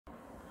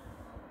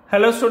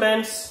Hello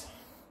students,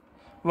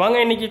 வாங்க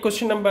இன்னைக்கு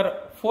question number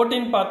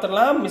 14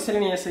 பார்த்துடலாம்.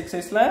 Miscellaneous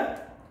exercise ல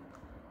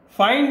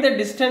find the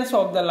distance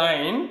of the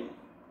line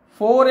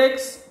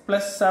 4x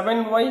plus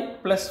 7y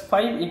plus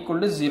 5 equal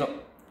to 0.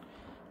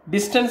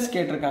 Distance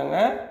கேட்டிருக்காங்க,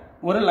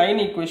 ஒரு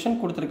line equation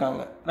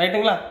கொடுத்திருக்காங்க,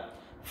 ரைட்டுங்களா?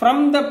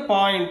 From the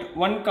point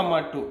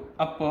 1,2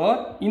 அப்போ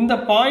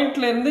இந்த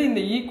பாயிண்ட்ல இருந்து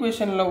இந்த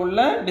ஈக்குவேஷன்ல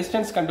உள்ள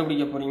distance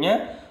கண்டுபிடிக்க போறீங்க.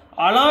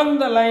 Along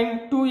the line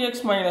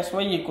 2x minus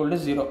y equal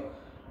to 0.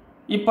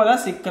 இப்போதான்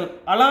சிக்கல்.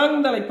 along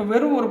the இப்போ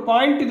வெறும் ஒரு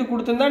பாயிண்ட் இது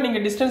கொடுத்திருந்தா நீங்க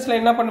டிஸ்டன்ஸ்ல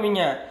என்ன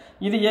பண்ணுவீங்க?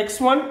 இது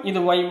x1 இது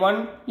y1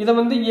 இத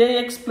வந்து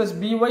ax plus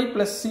by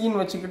plus c ன்னு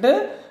வச்சுக்கிட்டு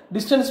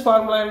டிஸ்டன்ஸ்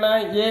ஃபார்முலா என்ன?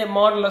 a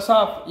modulus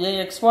of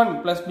ax1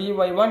 plus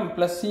by1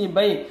 plus c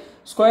by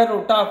square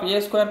root of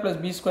a square plus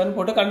b square ன்னு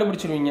போட்டு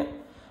கண்டுபிடிச்சிருவீங்க.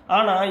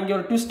 ஆனா இங்க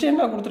ஒரு ட்விஸ்ட்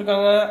என்ன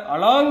கொடுத்திருக்காங்க?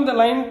 along the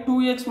line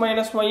 2x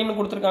minus y ன்னு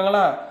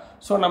கொடுத்திருக்காங்களா?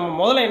 சோ நம்ம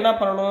முதல்ல என்ன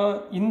பண்ணணும்?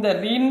 இந்த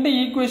ரெண்டு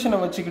ஈக்குவேஷனை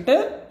வச்சுக்கிட்டு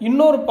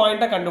இன்னொரு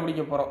பாயிண்ட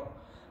கண்டுபிடிக்க போறோம்.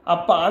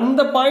 அப்ப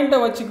அந்த பாயிண்ட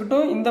வச்சுக்கிட்டு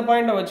இந்த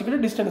பாயிண்ட வச்சுக்கிட்டு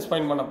டிஸ்டன்ஸ்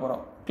ஃபைண்ட் பண்ண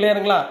போறோம்.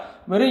 கிளியருங்களா?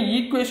 வெறும்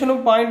ஈக்குவேஷனும்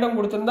பாயிண்டும்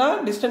கொடுத்திருந்தா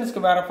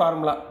டிஸ்டன்ஸ்க்கு வேற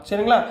ஃபார்முலா.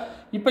 சரிங்களா?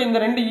 இப்போ இந்த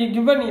ரெண்டு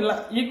given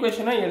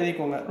ஈக்குவேஷனை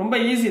எழுதிக்கோங்க. ரொம்ப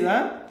ஈஸி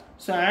தான்.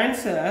 So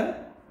answer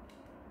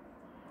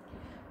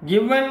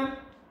given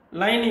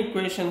line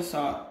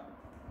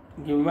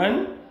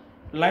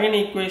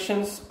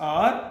equations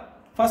are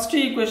first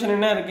equation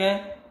என்ன இருக்கு?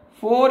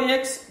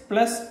 4x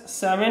plus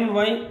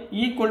 7y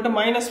equal to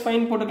minus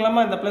 5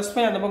 போட்டுக்கலாமா? இந்த plus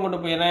 5 அந்த பக்கம் கொண்டு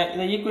போயிடுறேன்.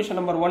 இதை ஈக்குவேஷன்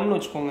நம்பர் 1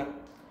 வச்சுக்கோங்க.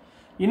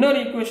 இன்னொரு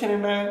ஈக்குவேஷன்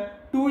என்ன?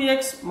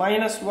 2x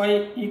minus y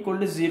equal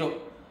to 0.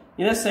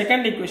 இதை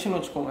செகண்ட் ஈக்குவேஷன்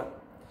வச்சுக்கோங்க.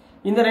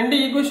 இந்த ரெண்டு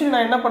ஈக்குவேஷன்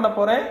நான் என்ன பண்ண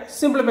போறேன்?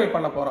 சிம்பிளிஃபை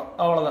பண்ண போறோம்.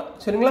 அவ்வளவுதான்.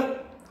 சரிங்களா?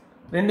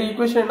 ரெண்டு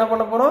ஈக்குவேஷன் என்ன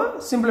பண்ண போறோம்?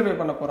 சிம்பிளிஃபை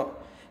பண்ண போறோம்.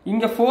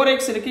 இங்க 4x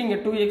இருக்கு, இங்க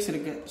 2x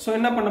இருக்கு. சோ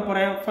என்ன பண்ண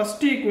போறேன்?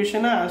 ஃபர்ஸ்ட்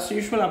ஈக்குவேஷனை as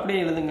usual அப்படியே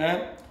எழுதுங்க.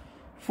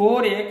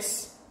 4x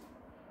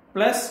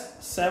plus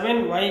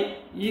 7y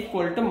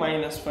equal to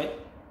minus 5.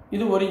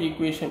 இது ஒரு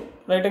ஈக்குவேஷன்,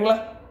 ரைட்டுங்களா?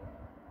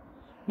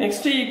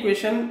 நெக்ஸ்ட்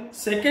ஈக்குவேஷன்,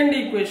 செகண்ட்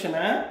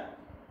ஈக்குவேஷனை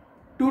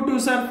 2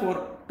 2s are 4,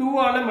 2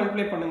 ஆல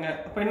மல்டிப்ளை பண்ணுங்க.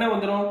 அப்ப என்ன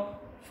வந்துரும்?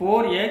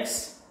 4x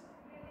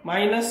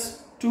minus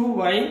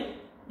 2y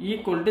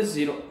equal to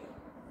 0.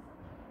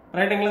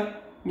 ரைட்டுங்களா?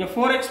 இங்க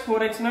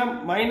 4x னா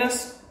minus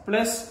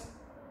plus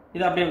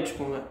இத அப்படியே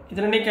வச்சுக்கோங்க.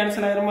 இது ரெண்டையும்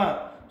கேன்சல் ஆயிருமா?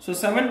 So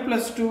 7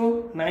 plus 2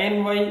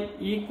 9y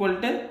equal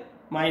to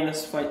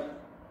minus 5.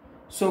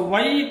 So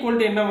y equal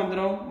to என்ன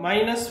வந்துரும்?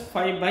 minus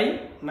 5 by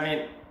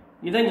 9.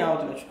 இதை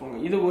ஞாபகத்தில் வச்சுக்கோங்க.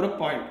 இது ஒரு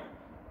பாயிண்ட்.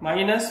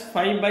 minus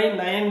 5 by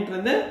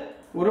 9ன்றது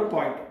ஒரு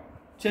பாயிண்ட்.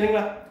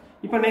 சரிங்களா?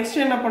 இப்போ நெக்ஸ்ட்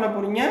என்ன பண்ண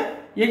போறீங்க?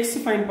 x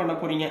ஃபைண்ட் பண்ண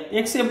போறீங்க.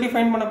 x எப்படி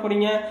ஃபைண்ட் பண்ண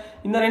போறீங்க?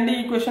 இந்த ரெண்டு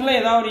ஈக்குவேஷன்ல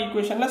ஏதாவது ஒரு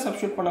ஈக்குவேஷன்ல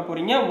சப்ஸ்டிட்யூட் பண்ண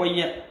போறீங்க y.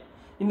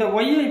 இந்த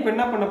y இப்போ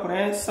என்ன பண்ண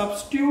போறேன்?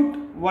 சப்ஸ்டிட்யூட்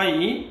y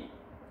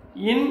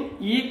in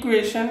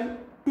equation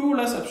 2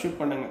 ல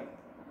சப்ஸ்டிட்யூட் பண்ணுங்க.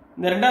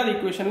 இந்த ரெண்டாவது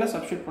ஈக்குவேஷன்ல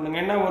சப்ஸ்டிட்யூட் பண்ணுங்க.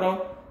 என்ன வரும்?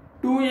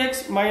 2x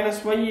minus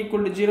y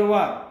equal to 0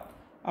 வா?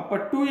 அப்ப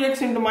 2x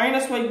into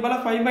minus y க்கு பதிலா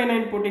 5 by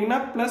 9 போட்டீங்கன்னா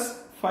plus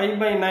 5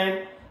 by 9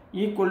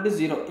 equal to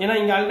 0. ஏன்னா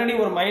இங்க ஆல்ரெடி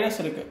ஒரு மைனஸ்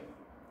இருக்கு.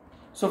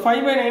 So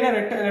 5 by 9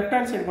 left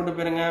hand side கொண்டு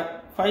போயிருங்க.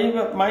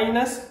 5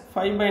 minus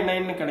 5 by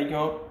 9 ன்னு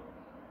கிடைக்கும்.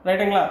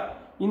 ரைட்டுங்களா?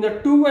 இந்த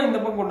 2 இந்த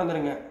பக்கம் கொண்டு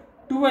வந்துருங்க.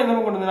 2 இந்த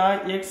பக்கம் கொண்டு வந்தா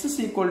x is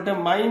equal to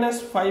minus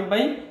 5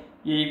 by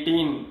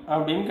 18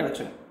 அப்படின்னு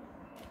கிடைச்சிடும்.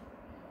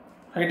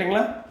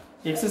 ரைட்டுங்களா?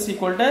 x is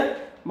equal to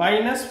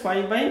minus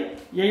 5 by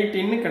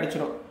 18 ன்னு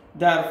கிடைச்சிடும்.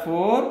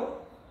 Therefore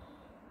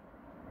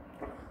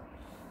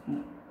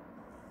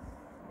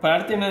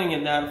பார்த்து என்னங்க?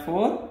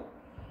 Therefore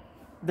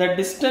the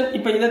distance,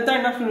 இப்போ இதைத்தான்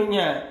என்ன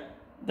சொல்லுவீங்க?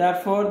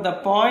 Therefore the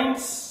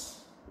points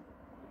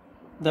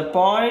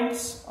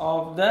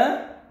of the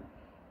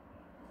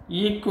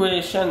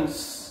equations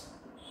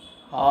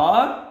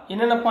are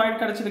என்னென்ன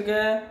பாயிண்ட்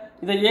கிடைச்சிருக்கு?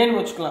 இதை ஏன்னு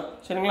வச்சுக்கலாம்.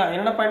 சரிங்களா?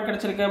 என்னென்ன பாயிண்ட்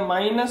கிடைச்சிருக்கு?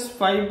 minus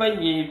 5 by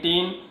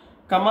 18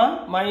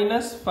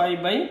 minus 5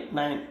 by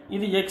 9.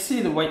 இது x,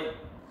 இது y.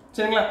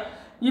 சரிங்களா?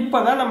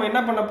 இப்பதான் நம்ம என்ன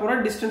பண்ண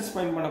போறோம்? டிஸ்டன்ஸ்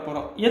ஃபைண்ட் பண்ண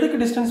போறோம். எதுக்கு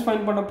டிஸ்டன்ஸ்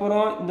ஃபைண்ட் பண்ண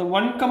போறோம்? இந்த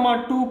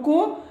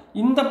 1,2க்கும்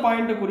இந்த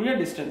பாயிண்ட்டுக்குரிய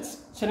டிஸ்டன்ஸ்.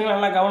 சரிங்களா?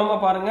 நல்லா கவனமா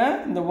பாருங்க.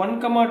 இந்த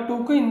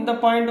 1,2க்கும் இந்த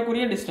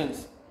பாயிண்ட்டுக்குரிய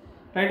டிஸ்டன்ஸ்.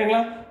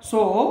 ரைட்டுங்களா?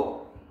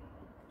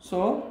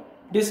 so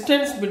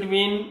distance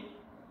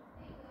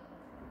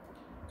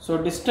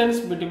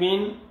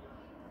between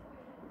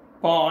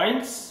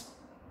points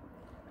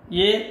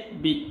a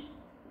b.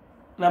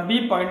 நான் b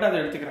பாயிண்ட் அதை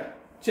எடுத்துக்கிறேன்.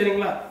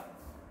 சரிங்களா?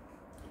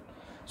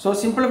 சோ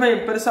சிம்பிளிஃபை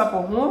பெருசா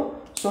போகும்.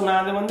 சோ நான்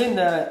அதை வந்து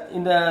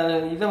இந்த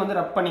இதை வந்து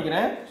ரப்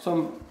பண்ணிக்கிறேன். சோ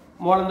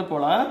மோலந்து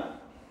போலாம்.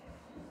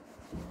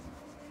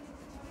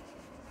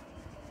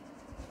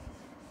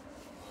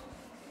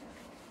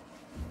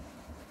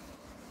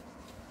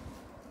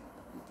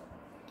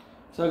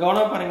 சோ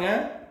கவனமா பாருங்க.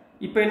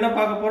 இப்போ என்ன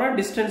பார்க்க போறோம்?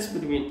 டிஸ்டன்ஸ்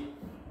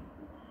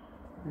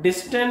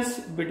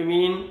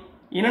பிட்வீன்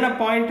என்னென்ன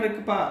பாயிண்ட்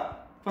இருக்குப்பா?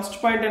 ஃபர்ஸ்ட்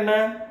பாயிண்ட் என்ன?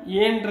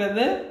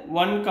 ஏன்றது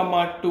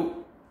 1,2,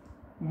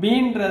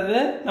 பீன்றது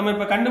நம்ம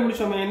இப்ப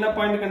கண்டுபிடிச்சோம். என்ன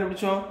பாயிண்ட்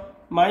கண்டுபிடிச்சோம்?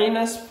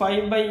 minus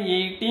 5 by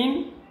 18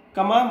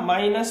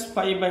 minus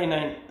 5 by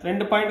 9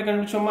 ரெண்டு பாயிண்ட்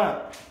கண்டுபிடிச்சோமா?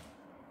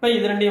 இப்போ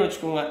இது ரெண்டையும்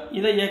வச்சுக்கோங்க.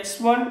 இதை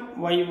x1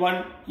 y1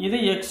 இது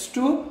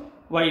x2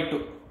 y2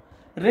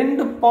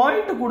 ரெண்டு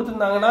பாயிண்ட்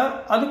கொடுத்திருந்தாங்கன்னா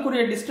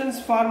அதுக்குரிய டிஸ்டன்ஸ்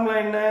ஃபார்முலா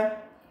என்ன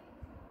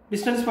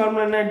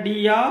d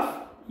of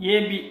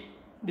ab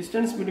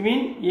distance between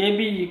ab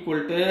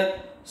equal to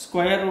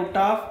square root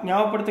of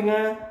ஞாபகப்படுத்துங்க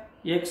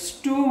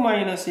x2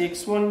 minus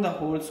x1 the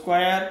whole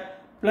square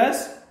plus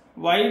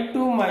y2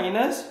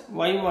 minus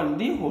y1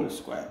 the whole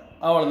square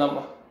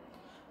அவ்வளவுதான்.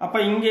 அப்ப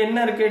இங்க என்ன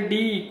இருக்கு d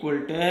equal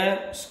to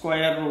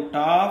square root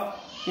of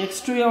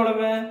x2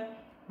 எவ்வளவு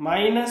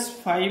minus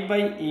 5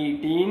 by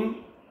 18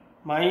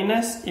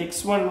 minus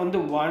x1 வந்து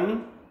 1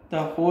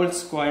 the whole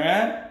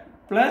square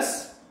plus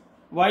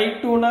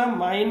y2 na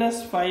minus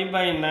 5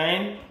 by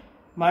 9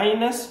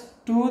 minus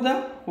 2 the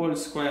whole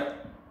square.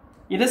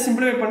 இதை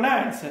simplify பண்ண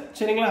answer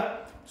சரிங்களா.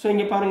 ஸோ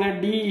இங்கே பாருங்க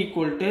d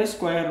equal to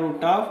square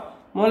root of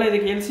முதல்ல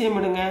இதுக்கு LCM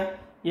எடுங்க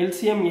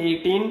LCM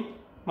 18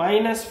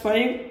 minus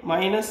 5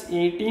 minus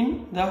 18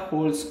 the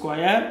whole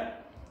square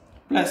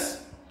plus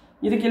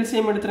இதுக்கு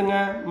LCM எடுத்துருங்க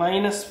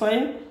minus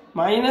 5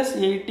 minus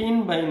 18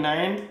 by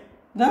 9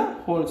 the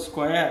whole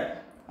square.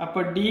 அப்போ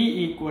d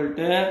equal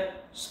to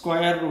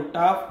square root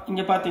of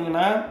இங்கே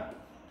பார்த்தீங்கன்னா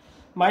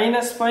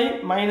minus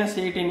 5 minus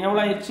 18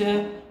 எவ்வளோ ஆயிடுச்சு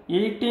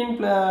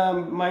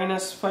 18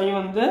 minus 5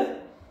 வந்து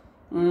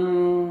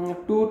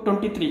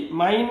 223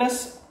 minus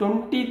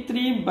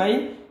 23 by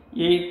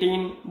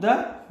 18 the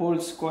whole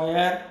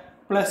square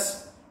plus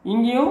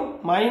இங்கேயும்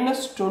minus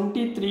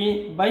 23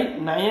 by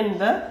 9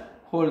 the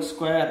whole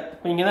square.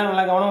 இப்போ இங்கே தான்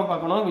நல்லா கவனமாக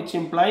பார்க்கணும் which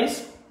implies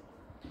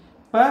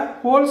இப்போ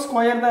whole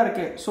square தான்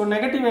இருக்கு ஸோ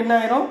நெகட்டிவ் என்ன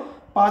ஆயிரும்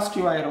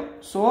பாசிட்டிவ் ஆயிரும்.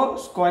 ஸோ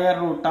ஸ்கொயர்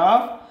ரூட்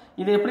ஆஃப்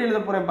இதை எப்படி எழுத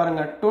போகிறேன்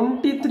பாருங்க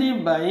 23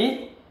 by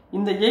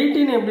இந்த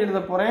 18 எப்படி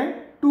எழுத போகிறேன்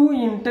 2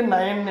 into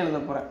 9 எழுத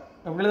போகிறேன்.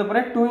 எப்படி எழுத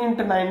போகிறேன் 2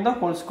 into 9 the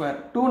whole square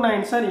 2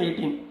 9s are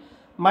 18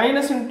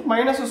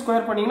 minus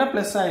square பண்ணிங்கன்னா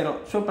ப்ளஸ் ஆயிரும்.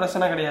 ஸோ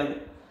பிரச்சனை கிடையாது.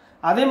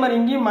 அதே மாதிரி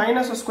இங்கேயும்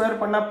மைனஸ் ஸ்கொயர்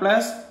பண்ணால்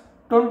plus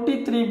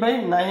 23 by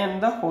 9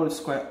 the whole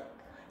square.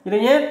 இதை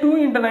ஏன் 2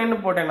 into 9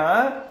 போட்டேன்னா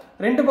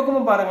ரெண்டு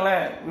பக்கமும்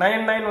பாருங்களேன் 9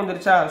 9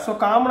 வந்துருச்சா. ஸோ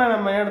காமனாக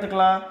நம்ம என்ன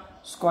எடுத்துக்கலாம்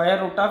ஸ்கொயர்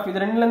ரூட் ஆஃப்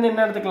இது ரெண்டுலேருந்து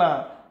என்ன எடுத்துக்கலாம்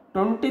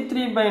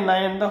 23 by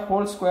 9 the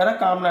whole square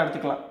காமனாக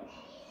எடுத்துக்கலாம்.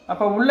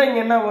 அப்போ உள்ள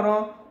இங்கே என்ன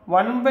வரும்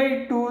 1 by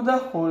 2 the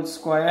whole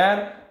square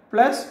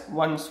plus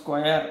 1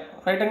 square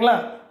ரைட்டுங்களா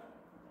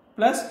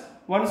plus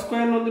 1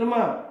 square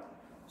வந்துருமா.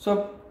 ஸோ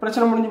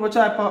பிரச்சனை முடிஞ்சு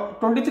போச்சா. இப்போ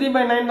 23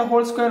 by 9 the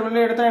whole square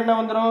வெளியே எடுத்தா என்ன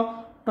வந்துடும்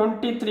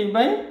 23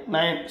 by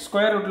 9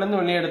 ஸ்கொயர் ரூட்லேருந்து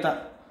வெளியே எடுத்தா.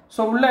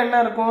 ஸோ உள்ள என்ன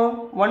இருக்கும்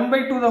 1 by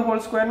 2 the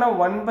whole square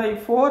 1 by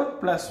 4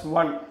 plus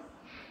 1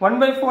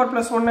 1 by 4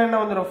 plus 1 என்ன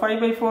வந்துடும் 5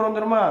 by 4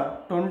 வந்துருமா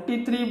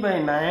 23 by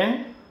 9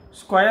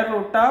 square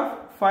root of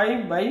 5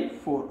 by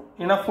 4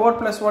 ஏன்னா 4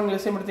 plus 1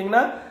 எல்சிஎம்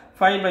எடுத்தீங்கன்னா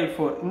 5 by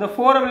 4 இந்த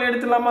 4 வெளியே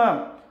எடுத்துலாமா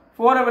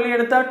 4 வெளியே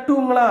எடுத்தா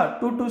 2ங்களா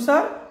 2 2s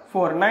are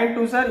 4 9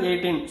 2s are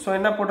 18 so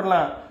என்ன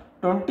போட்டுடலாம்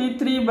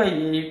 23 by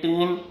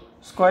 18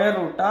 square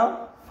root of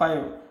 5.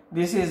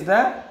 This is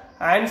the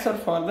answer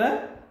for the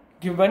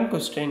given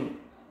question.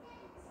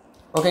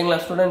 ஓகேங்களா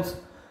ஸ்டூடெண்ட்ஸ்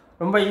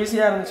ரொம்ப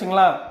ஈஸியாக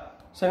இருந்துச்சுங்களா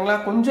சரிங்களா.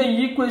 கொஞ்சம்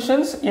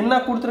ஈக்குவேஷன்ஸ் என்ன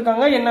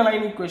கொடுத்துருக்காங்க என்ன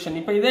லைன் ஈக்குவேஷன்.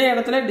 இப்போ இதே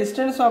இடத்துல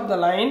டிஸ்டன்ஸ் ஆஃப் த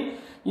லைன்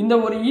இந்த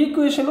ஒரு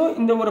ஈக்குவேஷனும்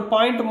இந்த ஒரு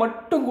பாயிண்ட்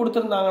மட்டும்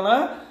கொடுத்துருந்தாங்கன்னா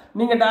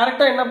நீங்கள்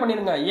டேரெக்டாக என்ன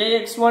பண்ணிடுங்க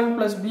ax1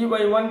 plus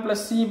by1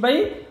 plus c by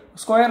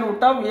square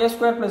root of a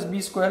square plus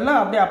b ஸ்கொயரில்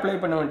அப்படியே அப்ளை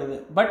பண்ண வேண்டியது.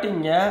 பட்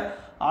இங்கே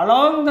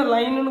அலாங் த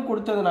லைன்னு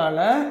கொடுத்ததுனால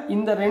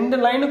இந்த ரெண்டு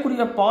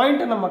லைனுக்குரிய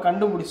பாயிண்ட்டை நம்ம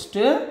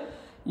கண்டுபிடிச்சிட்டு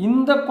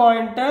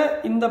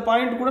இந்த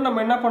பாயிண்ட் கூட நம்ம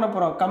என்ன பண்ண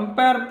போகிறோம்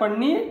கம்பேர்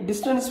பண்ணி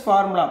distance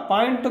formula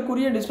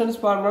பாயிண்ட்டுக்குரிய distance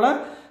formula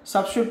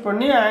substitute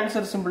பண்ணி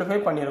ஆன்சர் சிம்பிளிஃபை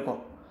பண்ணியிருக்கோம்.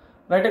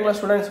 ரைட்டுங்களா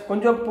ஸ்டூடெண்ட்ஸ்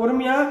கொஞ்சம்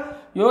பொறுமையாக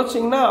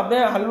யோசிச்சிங்கன்னா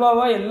அப்படியே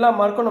ஹல்வாவாக எல்லா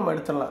மார்க்கும் நம்ம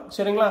எடுத்துடலாம்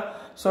சரிங்களா.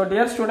 ஸோ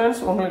டியர்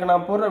ஸ்டூடெண்ட்ஸ் உங்களுக்கு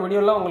நான் போடுற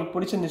வீடியோலாம் உங்களுக்கு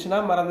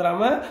பிடிச்சிருந்துச்சுன்னா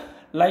மறந்துடாமல்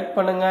லைக்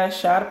பண்ணுங்கள்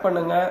ஷேர்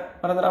பண்ணுங்கள்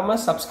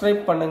மறந்துடாமல்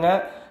சப்ஸ்கிரைப் பண்ணுங்கள்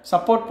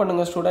சப்போர்ட்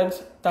பண்ணுங்கள் ஸ்டூடெண்ட்ஸ்.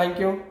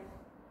 தேங்க்யூ.